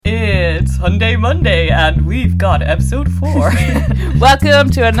Hyundai Monday, and we've got episode 4.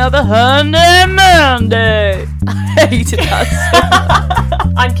 Welcome to another Hyundai Monday. I hated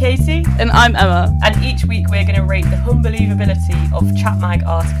that. I'm Katie. And I'm Emma. And each week we're going to rate the unbelievability of Chatmag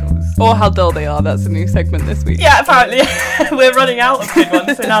articles. Or how dull they are. That's a new segment this week. Yeah, apparently we're running out of good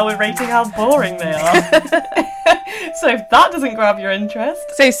ones, so now we're rating how boring they are. So if that doesn't grab your interest...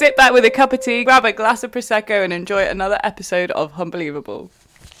 So sit back with a cup of tea, grab a glass of Prosecco and enjoy another episode of Unbelievable.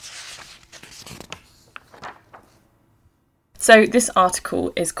 So this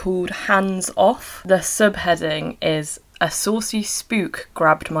article is called Hands Off. The subheading is "A saucy spook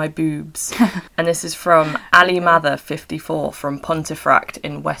grabbed my boobs." And this is from Ali Mather, 54, from Pontefract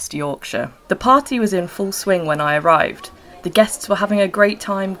in West Yorkshire. The party was in full swing when I arrived. The guests were having a great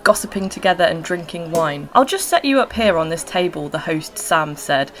time, gossiping together and drinking wine. "I'll just set you up here on this table," the host Sam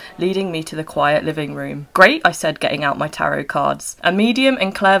said, leading me to the quiet living room. "Great," I said, getting out my tarot cards. A medium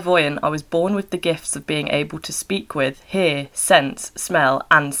and clairvoyant, I was born with the gifts of being able to speak with, hear, sense, smell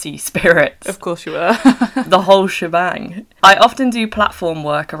and see spirits. Of course you were. The whole shebang. I often do platform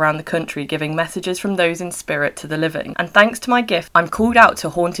work around the country, giving messages from those in spirit to the living. And thanks to my gift, I'm called out to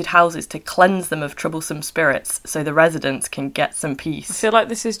haunted houses to cleanse them of troublesome spirits so the residents can get some peace. I feel like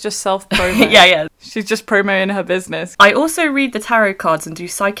this is just self-promo. Yeah. She's just promoting her business. I also read the tarot cards and do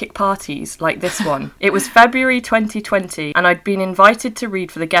psychic parties, like this one. It was February 2020, and I'd been invited to read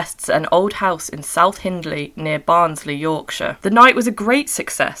for the guests at an old house in South Hindley, near Barnsley, Yorkshire. The night was a great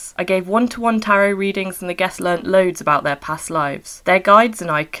success. I gave one-to-one tarot readings and the guests learnt loads about their past lives. Their guides and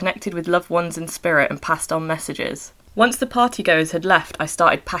I connected with loved ones in spirit and passed on messages. Once the partygoers had left, I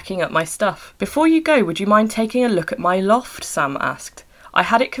started packing up my stuff. "Before you go, would you mind taking a look at my loft?" Sam asked. "I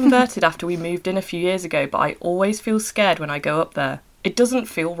had it converted after we moved in a few years ago, but I always feel scared when I go up there. It doesn't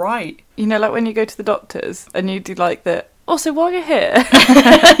feel right." You know, like when you go to the doctors and you do like the... Also, while you're here...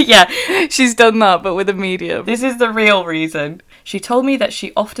 Yeah. She's done that, but with a medium. This is the real reason. She told me that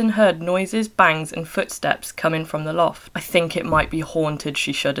she often heard noises, bangs and footsteps coming from the loft. "I think it might be haunted,"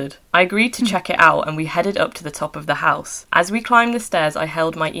 she shuddered. I agreed to check it out and we headed up to the top of the house. As we climbed the stairs, I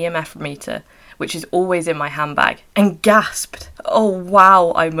held my EMF meter, which is always in my handbag, and gasped. "Oh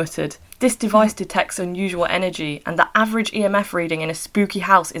wow," I muttered. "This device detects unusual energy, and the average EMF reading in a spooky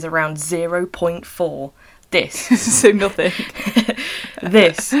house is around 0.4. This..." So nothing.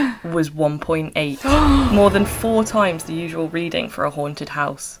 This was 1.8. More than 4 times the usual reading for a haunted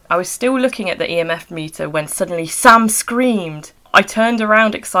house. I was still looking at the EMF meter when suddenly Sam screamed. I turned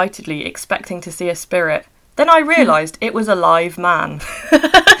around excitedly, expecting to see a spirit. Then I realised it was a live man.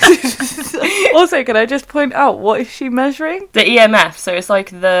 Also, can I just point out, what is she measuring? The EMF, so it's like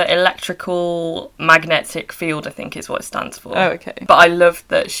the electrical magnetic field, I think is what it stands for. Oh, okay. But I loved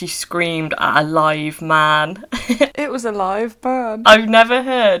that she screamed at a live man. It was a live man. I've never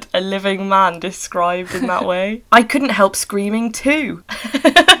heard a living man described in that way. I couldn't help screaming too.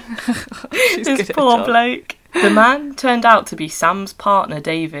 She's This good at poor her job. bloke. The man turned out to be Sam's partner,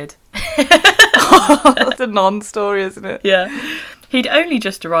 David. That's a non-story, isn't it? Yeah. He'd only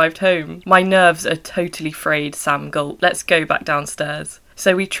just arrived home. "My nerves are totally frayed," Sam gulped. "Let's go back downstairs."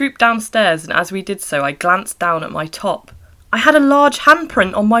 So we trooped downstairs, and as we did so, I glanced down at my top. I had a large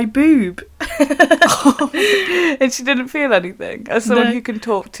handprint on my boob. And she didn't feel anything. As someone No. who can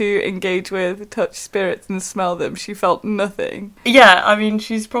talk to, engage with, touch spirits and smell them, she felt nothing. Yeah, I mean,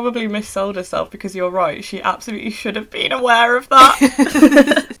 she's probably missold herself because you're right. She absolutely should have been aware of that.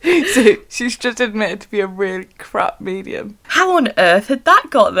 So she's just admitted to be a really crap medium. How on earth had that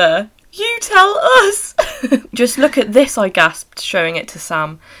got there? You tell us! "Just look at this," I gasped, showing it to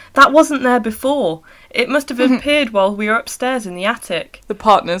Sam. "That wasn't there before. It must have appeared while we were upstairs in the attic." The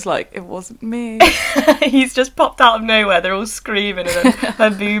partner's like, "It wasn't me." He's just popped out of nowhere, they're all screaming and then her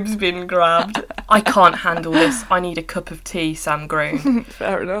boob's been grabbed. "I can't handle this, I need a cup of tea," Sam groaned.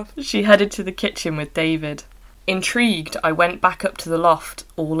 Fair enough. She headed to the kitchen with David. Intrigued, I went back up to the loft,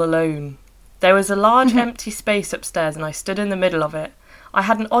 all alone. There was a large empty space upstairs and I stood in the middle of it. I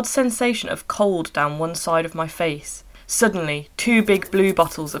had an odd sensation of cold down one side of my face. Suddenly, 2 big blue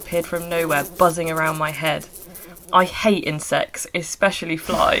bottles appeared from nowhere, buzzing around my head. I hate insects, especially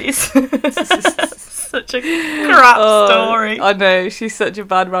flies. Such a crap story. I know, she's such a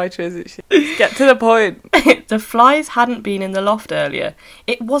bad writer, isn't she? Get to the point. The flies hadn't been in the loft earlier.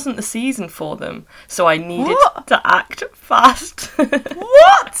 It wasn't the season for them, so I needed to act fast.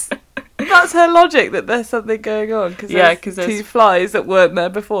 What? That's her logic, that there's something going on. Yeah, because there's 2 flies that weren't there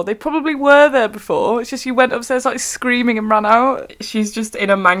before. They probably were there before. It's just you went upstairs like screaming and ran out. She's just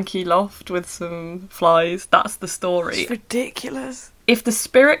in a manky loft with some flies. That's the story. It's ridiculous. If the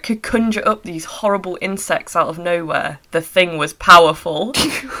spirit could conjure up these horrible insects out of nowhere, the thing was powerful.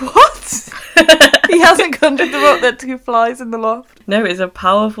 What? He hasn't conjured them up, there are 2 flies in the loft. No, it's a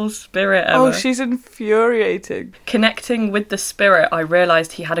powerful spirit, Emma. Oh, she's infuriating. Connecting with the spirit, I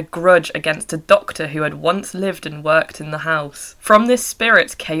realised he had a grudge against a doctor who had once lived and worked in the house. From this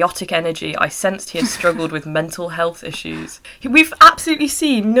spirit's chaotic energy, I sensed he had struggled with mental health issues. We've absolutely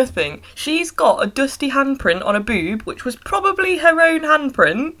seen nothing. She's got a dusty handprint on a boob, which was probably her own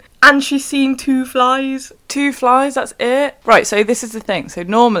handprint, and she's seen 2 flies. 2 flies, that's it? Right, so this is the thing. So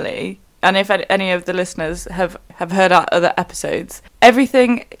normally, and if any of the listeners have heard our other episodes,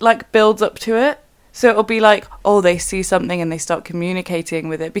 everything like builds up to it. So it'll be like, oh, they see something and they start communicating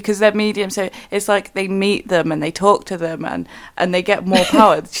with it because they're medium. So it's like they meet them and they talk to them and they get more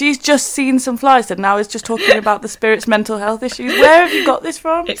power. She's just seen some flies and now is just talking about the spirit's mental health issues. Where have you got this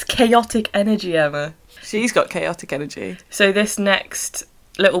from? It's chaotic energy, Emma. She's got chaotic energy. So this next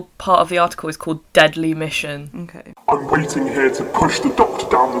little part of the article is called Deadly Mission. Okay. I'm waiting here to push the doctor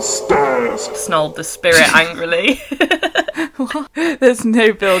down the stairs, snarled the spirit angrily. There's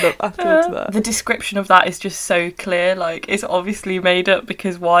no build-up afterwards to that. The description of that is just so clear, like, it's obviously made up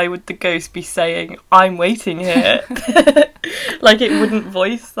because why would the ghost be saying, I'm waiting here? Like, it wouldn't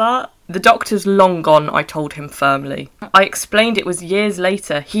voice that. The doctor's long gone, I told him firmly. I explained it was years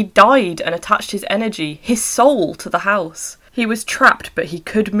later. He died and attached his energy, his soul, to the house. He was trapped, but he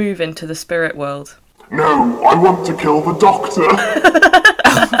could move into the spirit world. No, I want to kill the doctor.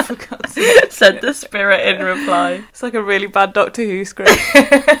 Oh, for God's sake. Said the spirit in reply. It's like a really bad Doctor Who script.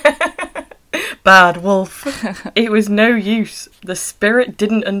 Bad wolf. It was no use. The spirit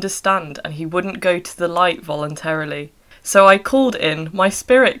didn't understand and he wouldn't go to the light voluntarily. So I called in my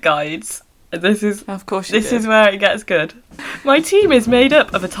spirit guides. This is where it gets good. My team is made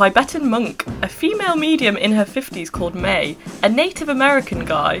up of a Tibetan monk, a female medium in her 50s called May, a Native American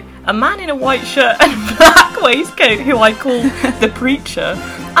guy, a man in a white shirt and black waistcoat who I call the preacher,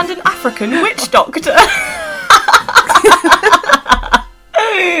 and an African witch doctor.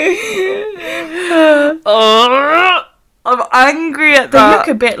 I'm angry at They that. look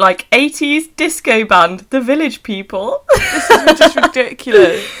a bit like 80s disco band, The Village People. This is just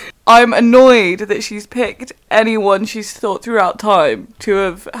ridiculous. I'm annoyed that she's picked anyone she's thought throughout time to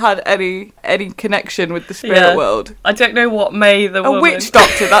have had any connection with the spirit world. I don't know what May the woman... A witch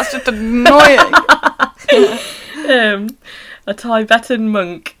doctor, that's just annoying. A Tibetan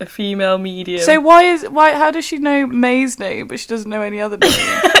monk, a female medium. So how does she know May's name but she doesn't know any other name?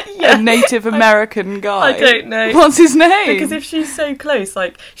 Yeah, a Native American guy. I don't know. What's his name? Because if she's so close,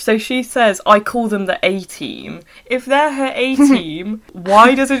 like, so she says, I call them the A-team. If they're her A-team,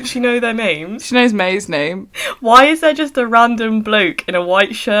 why doesn't she know their names? She knows May's name. Why is there just a random bloke in a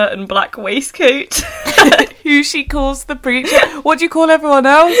white shirt and black waistcoat? Who she calls the preacher. What do you call everyone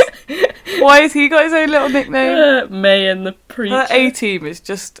else? Why has he got his own little nickname? May and the preacher. Her A-team is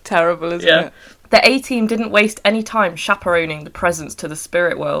just terrible, isn't it? The A-team didn't waste any time chaperoning the presents to the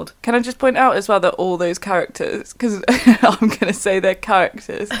spirit world. Can I just point out as well that all those characters, because I'm going to say they're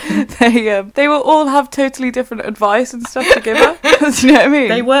characters, they will all have totally different advice and stuff to give her. Do you know what I mean?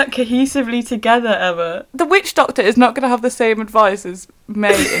 They work cohesively together, Emma. The witch doctor is not going to have the same advice as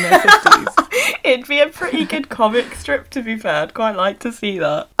May in her 50s. It'd be a pretty good comic strip, to be fair. I'd quite like to see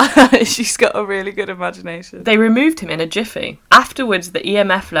that. She's got a really good imagination. They removed him in a jiffy. Afterwards, the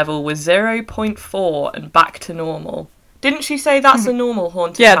EMF level was 0.4 and back to normal. Didn't she say that's a normal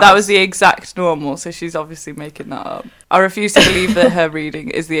haunted house? That was the exact normal, so she's obviously making that up. I refuse to believe that her reading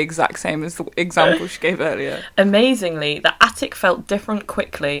is the exact same as the example she gave earlier. Amazingly, the attic felt different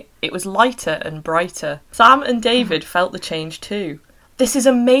quickly. It was lighter and brighter. Sam and David felt the change too. This is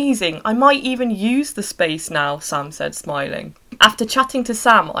amazing. I might even use the space now, Sam said, smiling. After chatting to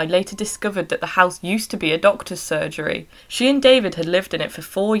Sam, I later discovered that the house used to be a doctor's surgery. She and David had lived in it for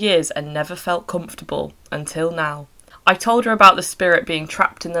 4 years and never felt comfortable, until now. I told her about the spirit being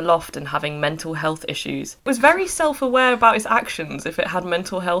trapped in the loft and having mental health issues. It was very self-aware about its actions if it had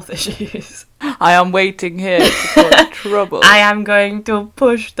mental health issues. I am waiting here to cause trouble. I am going to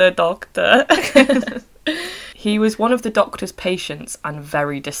push the doctor. He was one of the doctor's patients and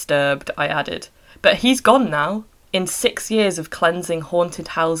very disturbed, I added. But he's gone now. In 6 years of cleansing haunted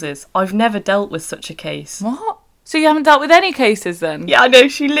houses, I've never dealt with such a case. What? So you haven't dealt with any cases then? Yeah, I know.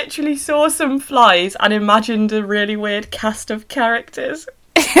 She literally saw some flies and imagined a really weird cast of characters.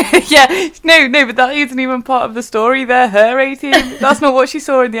 Yeah, no, but that isn't even part of the story. They're her 18. That's not what she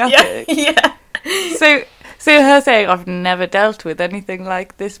saw in the attic. Yeah. So her saying, I've never dealt with anything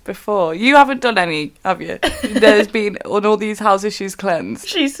like this before. You haven't done any, have you? There's been, on all these houses she's cleansed.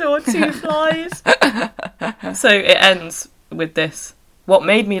 She saw 2 flies. So it ends with this. What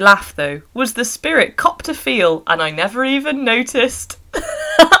made me laugh, though, was the spirit copped a feel, and I never even noticed.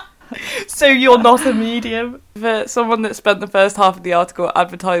 So you're not a medium? For someone that spent the first half of the article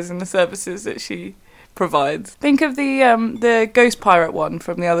advertising the services that she provides. Think of the ghost pirate one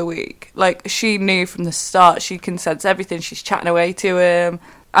from the other week. Like, she knew from the start, she can sense everything, she's chatting away to him.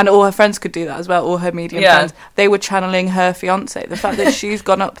 And all her friends could do that as well, all her medium friends. They were channeling her fiancé. The fact that she's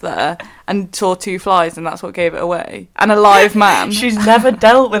gone up there and saw 2 flies and that's what gave it away. And a live man. She's never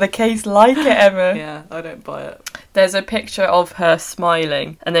dealt with a case like it, Emma. Yeah, I don't buy it. There's a picture of her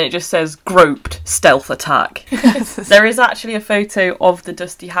smiling, and then it just says, groped, stealth attack. There is actually a photo of the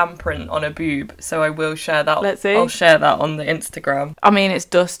dusty handprint on a boob, so I will share that. Let's see. I'll share that on the Instagram. I mean, it's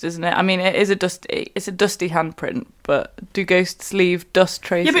dust, isn't it? I mean, it's a dusty handprint, but do ghosts leave dust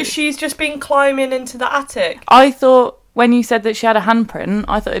traces? Yeah, but she's just been climbing into the attic. I thought, when you said that she had a handprint,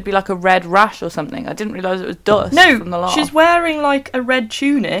 I thought it'd be like a red rash or something. I didn't realise it was dust from the lot. No, she's wearing like a red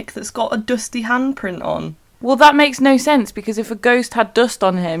tunic that's got a dusty handprint on. Well, that makes no sense, because if a ghost had dust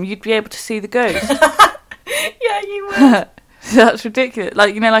on him, you'd be able to see the ghost. Yeah, you would. That's ridiculous.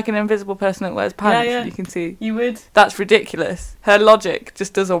 Like, you know, like an invisible person that wears pants, Yeah. you can see. You would. That's ridiculous. Her logic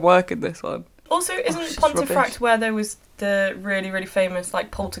just doesn't work in this one. Also, isn't Pontefract where there was the really, really famous,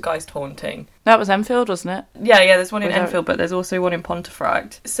 like, poltergeist haunting? That was Enfield, wasn't it? Yeah, there's one in Enfield, but there's also one in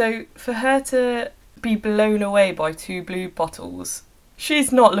Pontefract. So, for her to be blown away by 2 blue bottles,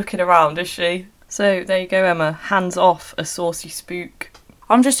 she's not looking around, is she? So, there you go, Emma. Hands off a saucy spook.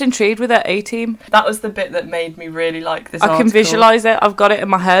 I'm just intrigued with her A-team. That was the bit that made me really like this I can visualise it. I've got it in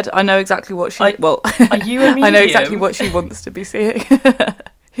my head. I know exactly what she... Are you a medium? I know exactly what she wants to be seeing.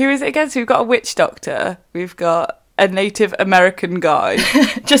 Who is it again? So we've got a witch doctor. We've got a Native American guy.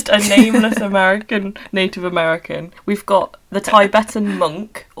 Just a nameless Native American. We've got the Tibetan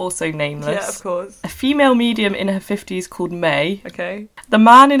monk, also nameless. Yeah, of course. A female medium in her 50s called May. Okay. The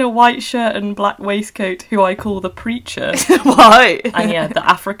man in a white shirt and black waistcoat who I call the preacher. Why? And yeah, the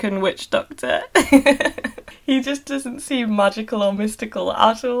African witch doctor. He just doesn't seem magical or mystical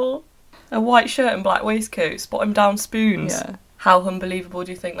at all. A white shirt and black waistcoat, spot him down spoons. Yeah. How unbelievable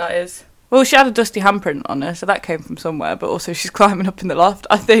do you think that is? Well, she had a dusty handprint on her, so that came from somewhere, but also she's climbing up in the loft.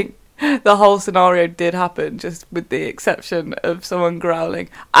 I think the whole scenario did happen, just with the exception of someone growling,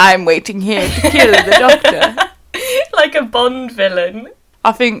 "I'm waiting here to kill the doctor." Like a Bond villain.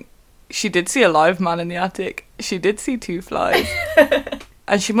 I think she did see a live man in the attic. She did see 2 flies.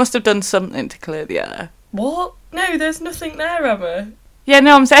 And she must have done something to clear the air. What? No, there's nothing there, Emma. Yeah,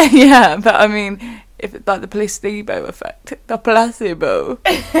 no, I'm saying, yeah, but I mean, if it's like the placebo effect, the placebo.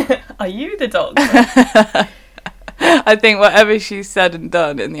 Are you the doctor? I think whatever she's said and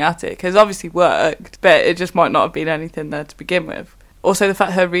done in the attic has obviously worked, but it just might not have been anything there to begin with. Also, the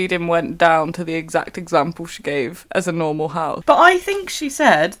fact her reading went down to the exact example she gave as a normal house. But I think she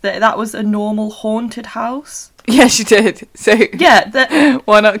said that was a normal haunted house. Yeah, she did. So yeah,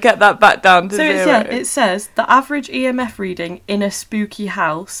 why not get that back down to 0? It says the average EMF reading in a spooky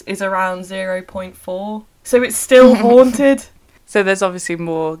house is around 0.4. So it's still haunted. So there's obviously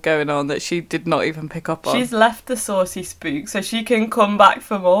more going on that she did not even pick up on. She's left the saucy spook so she can come back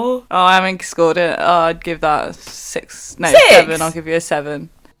for more. Oh, I haven't scored it. Oh, I'd give that 6. No, 6? 7. I'll give you a 7.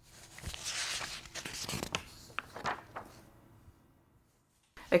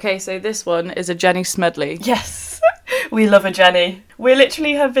 Okay, so this one is a Jenny Smedley. Yes, we love a Jenny. We're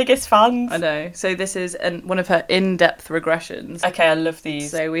literally her biggest fans. I know. So this is one of her in-depth regressions. Okay, I love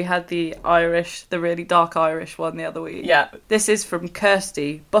these. So we had the really dark Irish one the other week. Yeah. This is from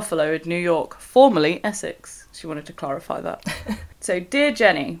Kirsty, Buffalo, New York, formerly Essex. She wanted to clarify that. So, dear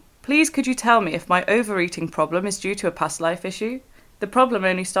Jenny, please could you tell me if my overeating problem is due to a past life issue? The problem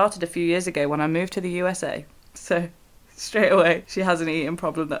only started a few years ago when I moved to the USA. So, straight away, she has an eating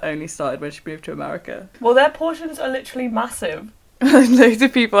problem that only started when she moved to America. Well, their portions are literally massive. Loads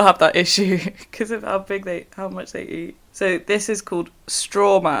of people have that issue because of how much they eat. So this is called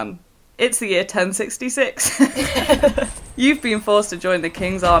Straw Man. It's the year 1066. You've been forced to join the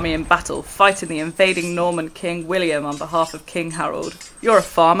King's army in battle, fighting the invading Norman King William on behalf of King Harold. You're a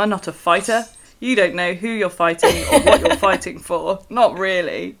farmer, not a fighter. You don't know who you're fighting or what you're fighting for. Not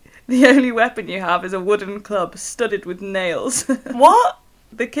really. The only weapon you have is a wooden club studded with nails. What?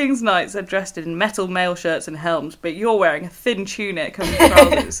 The King's knights are dressed in metal mail shirts and helms, but you're wearing a thin tunic and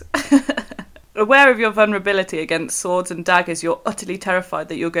trousers. Aware of your vulnerability against swords and daggers, you're utterly terrified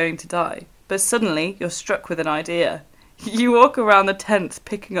that you're going to die. But suddenly, you're struck with an idea. You walk around the tents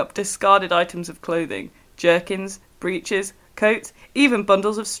picking up discarded items of clothing, jerkins, breeches, coats, even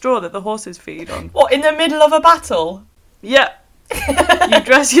bundles of straw that the horses feed on. What, in the middle of a battle? Yep. You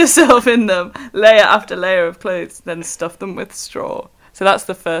dress yourself in them, layer after layer of clothes, then stuff them with straw. So that's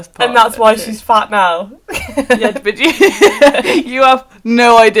the first part. And that's why she's fat now. Yeah, but you have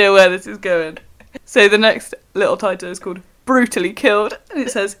no idea where this is going. So the next little title is called Brutally Killed, and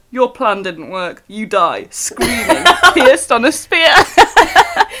it says, your plan didn't work, you die, screaming, pierced on a spear.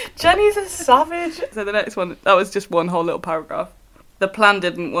 Jenny's a savage. So the next one, that was just one whole little paragraph. The plan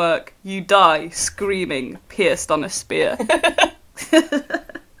didn't work, you die, screaming, pierced on a spear.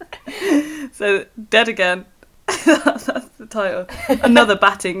 So, dead again. That's the title. Another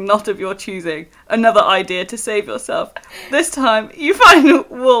batting, not of your choosing. Another idea to save yourself. This time, you find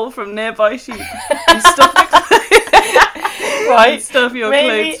wool from nearby sheep and stuff Right, stuff your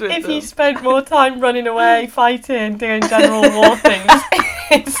maybe clothes with if them. you spent more time running away, fighting, doing general war things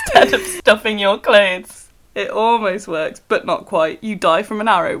instead of stuffing your clothes. It almost works, but not quite. You die from an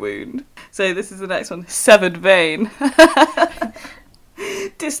arrow wound. So this is the next one. Severed vein.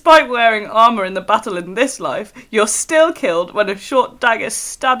 Despite wearing armour in the battle in this life, you're still killed when a short dagger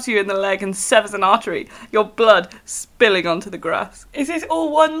stabs you in the leg and severs an artery, your blood spilling onto the grass. Is this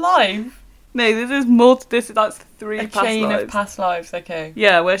all one life? No, this is more. That's three A past chain lives. of past lives, okay.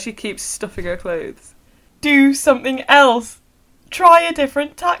 Yeah, where she keeps stuffing her clothes. Do something else. Try a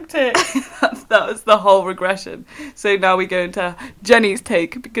different tactic. That was the whole regression. So now we go into Jenny's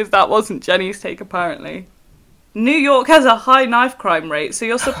take, because that wasn't Jenny's take apparently. New York has a high knife crime rate, so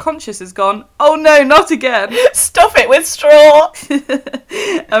your subconscious has gone, oh no, not again, Stuff it with straw.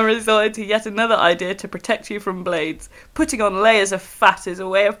 and resorted to yet another idea to protect you from blades. Putting on layers of fat is a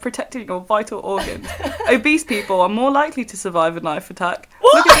way of protecting your vital organs. Obese people are more likely to survive a knife attack.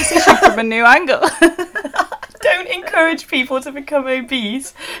 What? Look at this issue from a new angle. Don't encourage people to become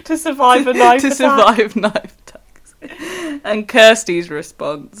obese to survive a knife to attack. survive knife attacks. And Kirsty's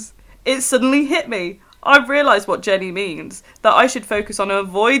response. It suddenly hit me. I've realised what Jenny means, that I should focus on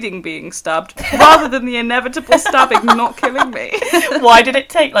avoiding being stabbed rather than the inevitable stabbing not killing me. Why did it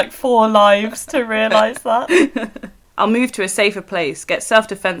take like 4 lives to realise that? I'll move to a safer place, get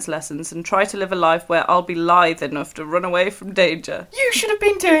self-defence lessons and try to live a life where I'll be lithe enough to run away from danger. You should have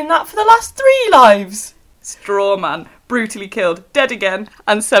been doing that for the last 3 lives. Straw Man, Brutally Killed, Dead Again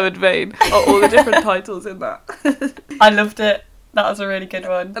and Severed Vein are all the different titles in that. I loved it. That was a really good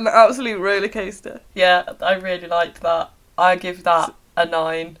one. An absolute roller coaster. Yeah, I really liked that. I give that a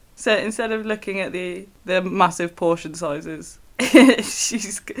 9. So instead of looking at the massive portion sizes,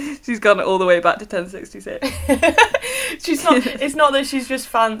 she's gone all the way back to 1066. It's not that she's just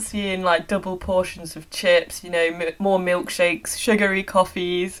fancying like double portions of chips, you know, more milkshakes, sugary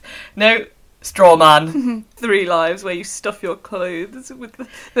coffees. No, straw man. 3 lives where you stuff your clothes with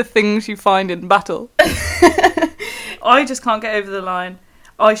the things you find in battle. I just can't get over the line.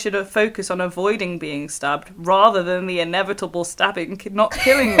 I should have focused on avoiding being stabbed rather than the inevitable stabbing not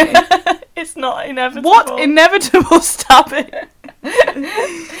killing me. It's not inevitable. What inevitable stabbing?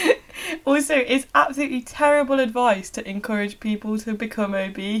 Also, it's absolutely terrible advice to encourage people to become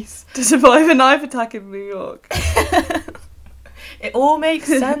obese. To survive a knife attack in New York. It all makes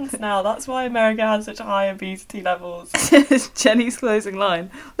sense now. That's why America has such high obesity levels. Jenny's closing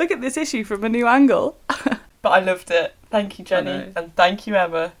line. Look at this issue from a new angle. But I loved it. Thank you, I Jenny. know. And thank you,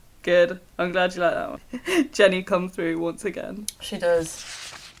 Emma. Good. I'm glad you like that one. Jenny come through once again. She does.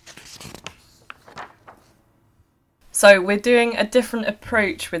 So we're doing a different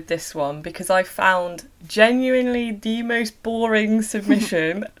approach with this one because I found genuinely the most boring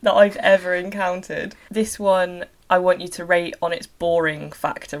submission that I've ever encountered. This one I want you to rate on its boring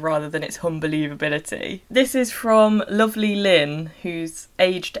factor rather than its unbelievability. This is from Lovely Lynn, who's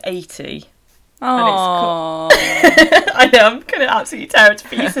aged 80. Aww. I know, I'm going to absolutely tear it to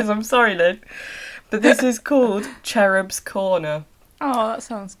pieces, I'm sorry, Lynn. But this is called Cherub's Corner. Oh, that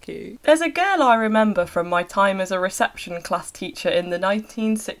sounds cute. There's a girl I remember from my time as a reception class teacher in the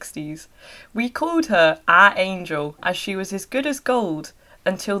 1960s. We called her our angel, as she was as good as gold,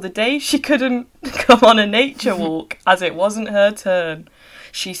 until the day she couldn't come on a nature walk, as it wasn't her turn.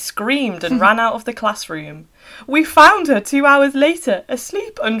 She screamed and ran out of the classroom. We found her 2 hours later,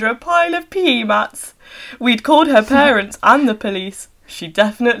 asleep under a pile of PE mats. We'd called her parents and the police. She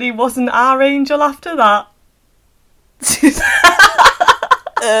definitely wasn't our angel after that.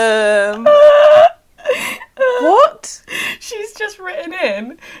 What? She's just written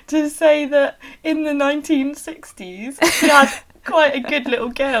in to say that in the 1960s she had quite a good little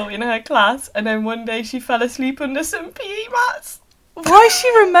girl in her class and then one day she fell asleep under some PE mats. Why she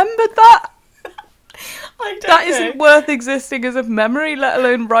remembered that? I don't That know. isn't worth existing as a memory, let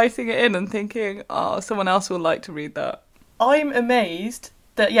alone writing it in and thinking, oh, someone else will like to read that. I'm amazed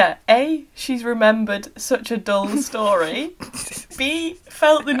that, yeah, A, she's remembered such a dull story, B,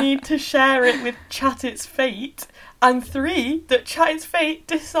 felt the need to share it with Chat It's Fate, And 3, that Chatter's fate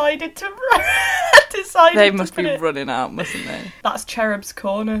decided to They must be running out, mustn't they? That's Cherub's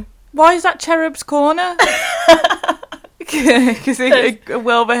Corner. Why is that Cherub's Corner? Because a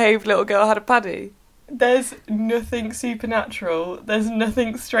well-behaved little girl had a paddy. There's nothing supernatural. There's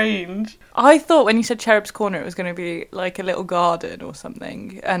nothing strange. I thought when you said Cherub's Corner it was going to be like a little garden or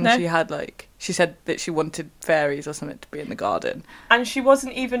something. And No. she said that she wanted fairies or something to be in the garden. And she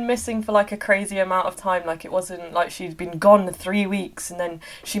wasn't even missing for like a crazy amount of time. Like it wasn't like she'd been gone 3 weeks and then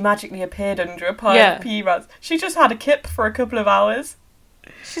she magically appeared under a pile of pea rats. She just had a kip for a couple of hours.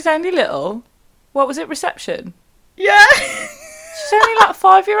 She's only little. What was it, reception? Yeah. She's only like a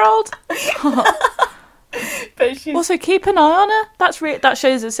 5-year-old. But she's... Also, keep an eye on her. That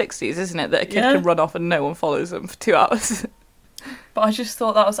shows the 60s, isn't it? That a kid can run off and no one follows them for 2 hours. But I just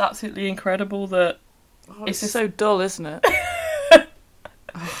thought that was absolutely incredible that... It's just so dull, isn't it?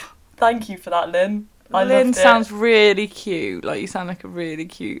 Thank you for that, Lynn. I Lynn loved it. sounds really cute. Like, you sound like a really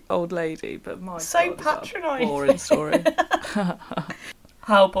cute old lady, but my So God, is that a patronising. boring story.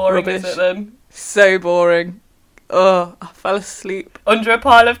 How boring Rubbish. is it then? So boring. Oh, I fell asleep. Under a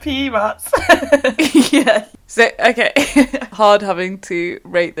pile of pea rats. Yeah. So, okay. Hard having to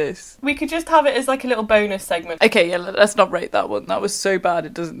rate this. We could just have it as like a little bonus segment. Okay, yeah, let's not rate that one. That was so bad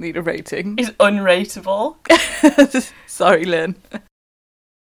it doesn't need a rating. It's unrateable. Sorry, Lynn.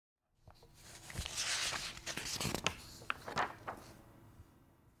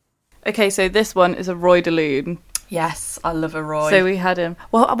 Okay, so this one is a Roy DeLune. Yes, I love a Roy. So we had him.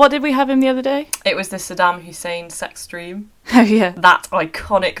 Well, what did we have him the other day? It was the Saddam Hussein sex dream. Oh, yeah. That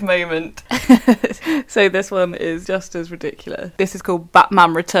iconic moment. So this one is just as ridiculous. This is called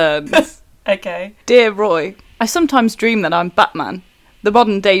Batman Returns. Okay. Dear Roy, I sometimes dream that I'm Batman. The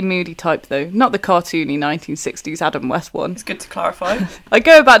modern day moody type though, not the cartoony 1960s Adam West one. It's good to clarify. I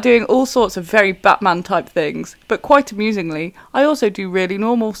go about doing all sorts of very Batman type things, but quite amusingly, I also do really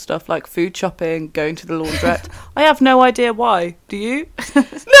normal stuff like food shopping, going to the laundrette. I have no idea why. Do you? No!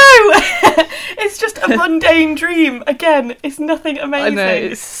 It's just a mundane dream. Again, it's nothing amazing. I know,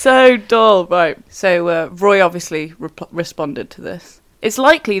 it's so dull. Right, so Roy obviously responded to this. It's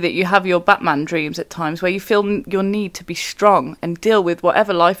likely that you have your Batman dreams at times where you feel your need to be strong and deal with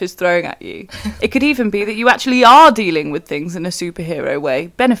whatever life is throwing at you. It could even be that you actually are dealing with things in a superhero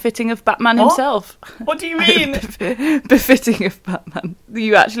way, benefiting of Batman himself. What do you mean? Befitting of Batman.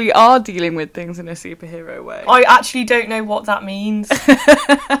 You actually are dealing with things in a superhero way. I actually don't know what that means.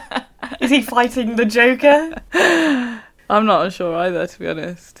 Is he fighting the Joker? I'm not sure either, to be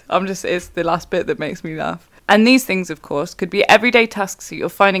honest. It's the last bit that makes me laugh. And these things, of course, could be everyday tasks that you're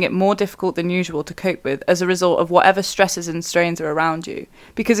finding it more difficult than usual to cope with as a result of whatever stresses and strains are around you.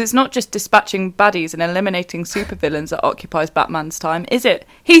 Because it's not just dispatching baddies and eliminating supervillains that occupies Batman's time, is it?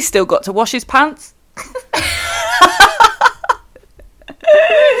 He's still got to wash his pants.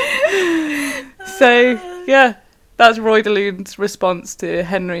 So, yeah. That's Roy DeLune's response to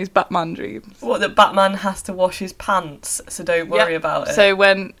Henry's Batman dreams. What, that Batman has to wash his pants, so don't worry about it. So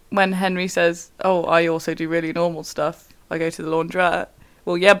when Henry says, oh, I also do really normal stuff, I go to the laundrette,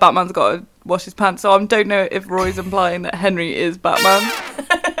 well, yeah, Batman's got to wash his pants, so I don't know if Roy's implying that Henry is Batman.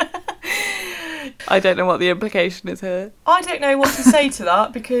 I don't know what the implication is here. I don't know what to say to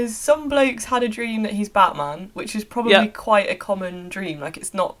that, because some blokes had a dream that he's Batman, which is probably quite a common dream. Like,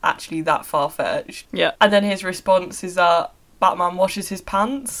 it's not actually that far-fetched. Yeah. And then his response is that Batman washes his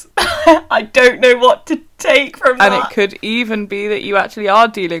pants. I don't know what to take from that. And it could even be that you actually are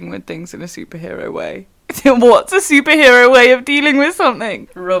dealing with things in a superhero way. What's a superhero way of dealing with something?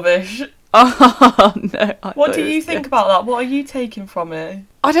 Rubbish. Oh, no. What do you think about that? What are you taking from it?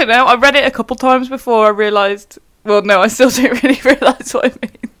 I don't know. I read it a couple times before I realised... Well, no, I still don't really realise what I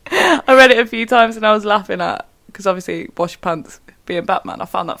mean. I read it a few times and I was laughing at... Because obviously, wash pants being Batman. I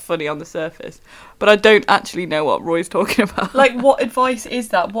found that funny on the surface. But I don't actually know what Roy's talking about. Like, what advice is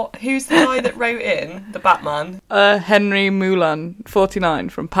that? Who's the guy that wrote in, the Batman? Henry Moulin, 49,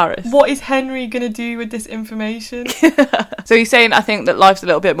 from Paris. What is Henry going to do with this information? So he's saying, I think that life's a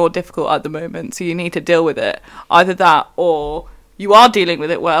little bit more difficult at the moment, so you need to deal with it. Either that, or you are dealing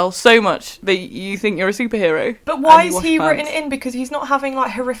with it well, so much that you think you're a superhero. But why is he written in? Because he's not having,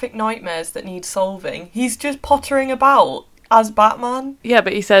 like, horrific nightmares that need solving. He's just pottering about. as Batman. Yeah,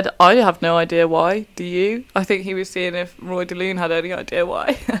 but he said, I have no idea why. Do you? I think he was seeing if Roy DeLune had any idea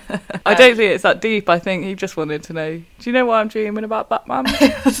why. I don't think it's that deep. I think he just wanted to know, do you know why I'm dreaming about Batman?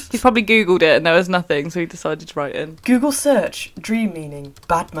 He probably Googled it and there was nothing, so he decided to write in. Google search, dream meaning,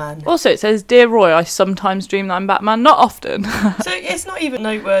 Batman. Also, it says, Dear Roy, I sometimes dream that I'm Batman. Not often. So it's not even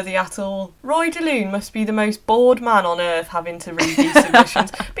noteworthy at all. Roy DeLune must be the most bored man on earth having to read these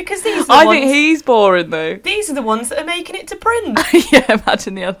submissions, because these are I think he's boring, though. These are the ones that are making it to print. Yeah,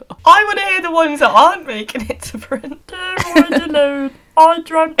 imagine the other one. I want to hear the ones that aren't making it to print. Dear Roy DeLune, I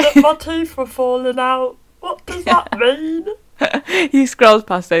dreamt that my teeth were falling out. What does that mean? He scrolls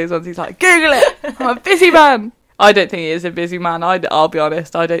past those ones, he's like, Google it! I'm a busy man! I don't think he is a busy man. I'll be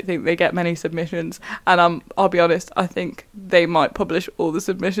honest, I don't think they get many submissions. And I'll be honest, I think they might publish all the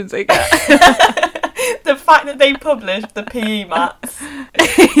submissions they get. The fact that they published the PE mats.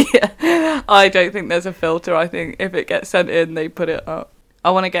 Yeah. I don't think there's a filter. I think if it gets sent in, they put it up. I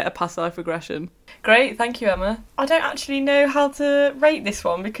want to get a past life regression. Great, thank you, Emma. I don't actually know how to rate this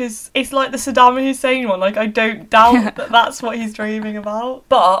one because it's like the Saddam Hussein one. Like, I don't doubt that that's what he's dreaming about.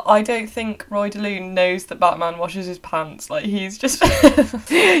 But I don't think Roy DeLune knows that Batman washes his pants. Like, he's just...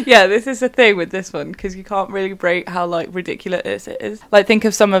 Yeah, this is the thing with this one, because you can't really rate how, like, ridiculous it is. Like, think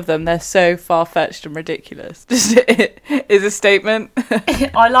of some of them. They're so far-fetched and ridiculous. Just it is a statement.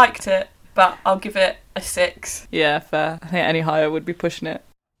 I liked it, but I'll give it a 6. Yeah, fair. I think any higher would be pushing it.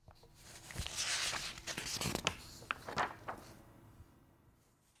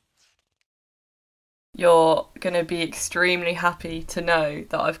 You're going to be extremely happy to know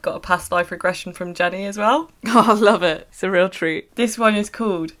that I've got a past life regression from Jenny as well. Oh, I love it. It's a real treat. This one is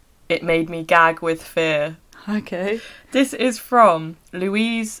called It Made Me Gag with Fear. Okay. This is from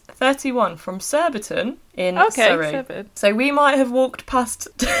Louise, 31, from Surbiton in Surrey. 7. So we might have walked past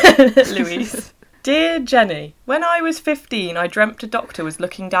Louise. Dear Jenny, when I was 15, I dreamt a doctor was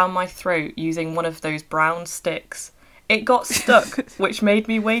looking down my throat using one of those brown sticks. It got stuck, which made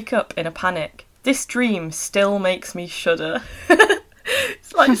me wake up in a panic. This dream still makes me shudder.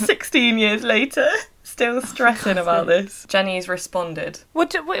 It's like 16 years later, still stressing about this. Jenny's responded. What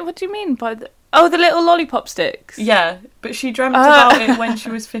do you mean by the... Oh, the little lollipop sticks? Yeah, but she dreamt about it when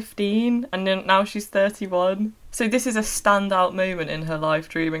she was 15, and then now she's 31. So this is a standout moment in her life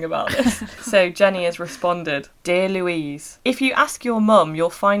dreaming about this. So Jenny has responded, Dear Louise, if you ask your mum,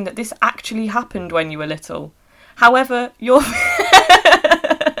 you'll find that this actually happened when you were little. However, your...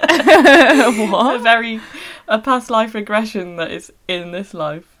 What? A past life regression that is in this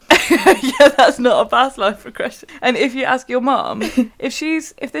life. Yeah, that's not a past life regression. And if you ask your mum,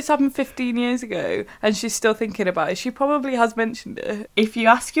 if this happened 15 years ago and she's still thinking about it, she probably has mentioned it. If you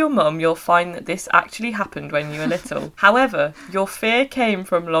ask your mum, you'll find that this actually happened when you were little. However, your fear came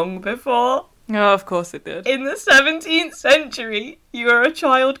from long before. Oh, of course it did. In the 17th century, you were a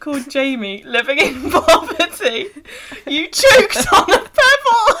child called Jamie living in poverty. You choked on a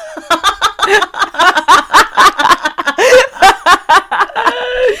pebble.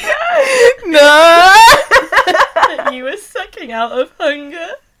 No! That you were sucking out of hunger.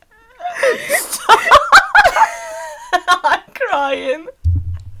 I'm crying.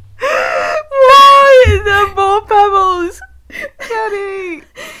 Why is there more pebbles? Jenny!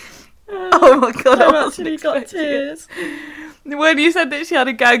 Oh my god, I've actually got tears. When you said that she had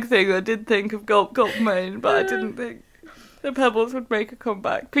a gag thing, I did think of Gulp Gulp Moan, but I didn't think the pebbles would make a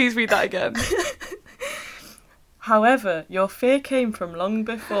comeback. Please read that again. However, your fear came from long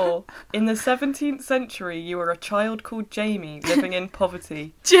before. In the 17th century, you were a child called Jamie living in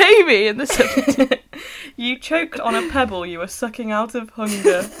poverty. Jamie in the 17th. You choked on a pebble you were sucking out of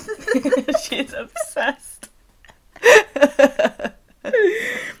hunger. She's obsessed.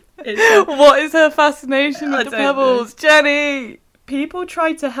 What is her fascination with the pebbles? Know. Jenny! People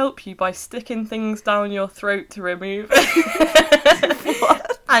tried to help you by sticking things down your throat to remove it.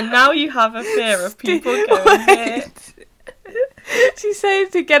 What? And now you have a fear of people going here. She's saying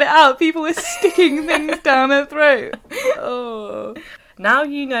to get it out, people were sticking things down her throat. Oh. Now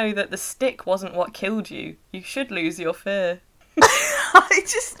you know that the stick wasn't what killed you. You should lose your fear.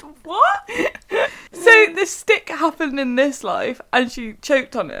 What? So the stick happened in this life and she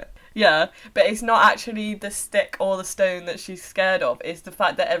choked on it? Yeah, but it's not actually the stick or the stone that she's scared of. It's the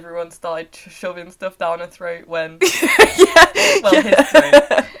fact that everyone started shoving stuff down her throat when... his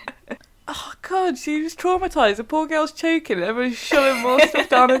throat. Oh, God, she was traumatised. The poor girl's choking and everyone's shoving more stuff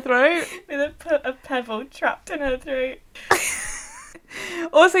down her throat. With a pebble trapped in her throat.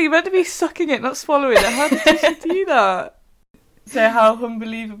 Also, you're meant to be sucking it, not swallowing it. How did she do that? So how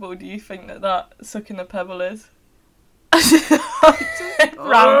unbelievable do you think that sucking a pebble is?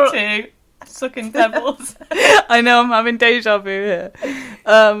 Round 2. Sucking pebbles. I know, I'm having deja vu here.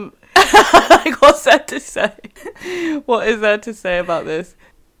 Like, what's there to say? What is there to say about this?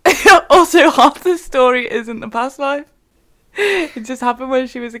 Also, half the story isn't the past life. It just happened when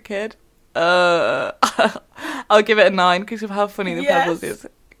she was a kid. I'll give it a 9 because of how funny the pebbles is.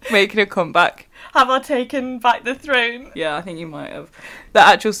 Making a comeback. Have I taken back the throne? Yeah, I think you might have. The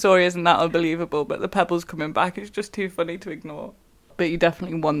actual story isn't that unbelievable, but the pebbles coming back is just too funny to ignore. But you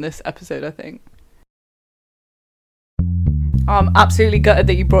definitely won this episode, I think. I'm absolutely gutted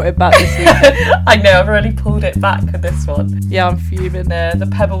that you brought it back this week. I know, I've really pulled it back with this one. Yeah, I'm fuming. The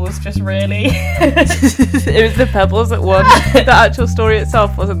pebble was just really... It was the pebbles that won. The actual story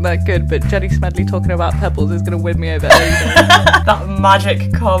itself wasn't that good, but Jenny Smedley talking about pebbles is going to win me over anything. That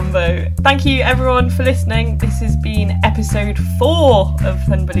magic combo. Thank you everyone for listening. This has been episode 4 of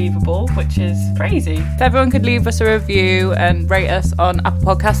Unbelievable, which is crazy. If everyone could leave us a review and rate us on Apple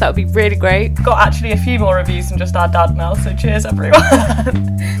Podcasts, that would be really great. Got actually a few more reviews than just our dad now, so cheers everyone.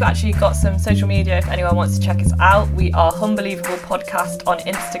 We've actually got some social media if anyone wants to check us out. We are Unbelievable Podcast on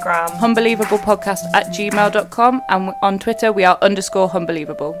Instagram, unbelievablepodcast@gmail.com, and on Twitter we are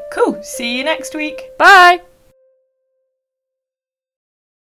 _Unbelievable. Cool. See you next week. Bye.